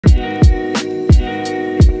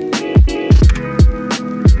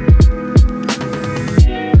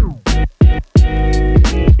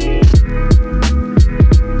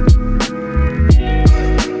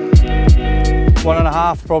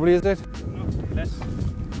probably, is it? No, less.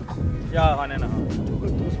 Yeah,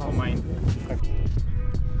 1.5. For mine.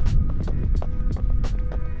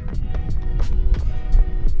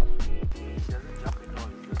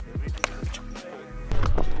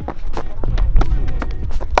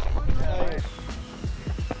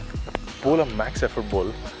 Bowl a max effort ball,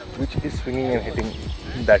 which is swinging and hitting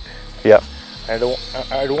that. Yeah. I don't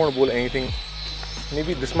want to bowl anything.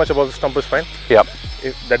 Maybe this much above the stump is fine. Yeah.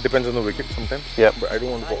 That depends on the wicket sometimes. Yeah. But I don't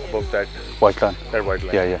want to go above that White line. That white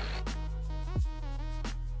line. Yeah, yeah.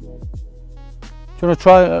 Do you want to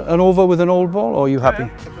try an over with an old ball, or are you happy?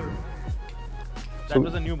 That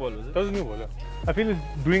was a new ball, was it? That was a new ball. Yeah. I feel it's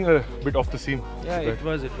doing a bit off the seam. Yeah, right? it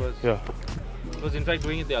was. Yeah. It was in fact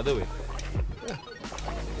doing it the other way.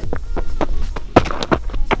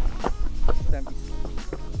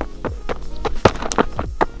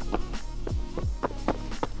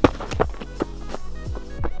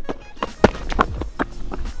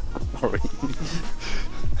 Sorry.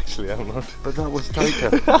 Actually, I'm not. But that was tighter.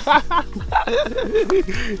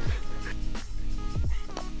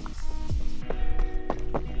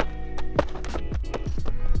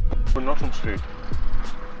 But not from straight.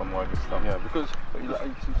 From wide stuff. Yeah, because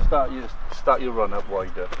you start your run up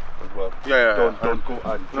wider as well. Yeah. Don't go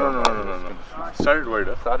and No. Started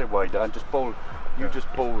wider. Start it wider and just bowl. You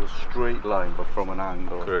just bowl a straight line, but from an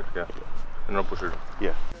angle. Correct. Yeah. And not push it.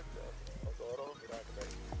 Yeah.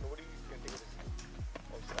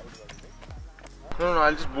 No.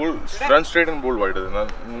 I'll just bowl, run straight and bowl wider.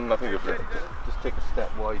 Nothing different. Just take a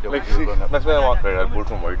step wider. Like, when you see, run up. that's why I want right. I'll bowl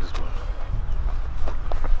from wide this one.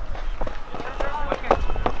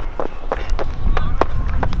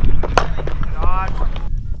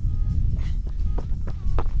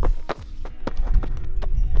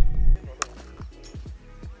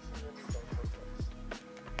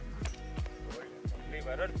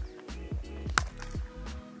 Varun.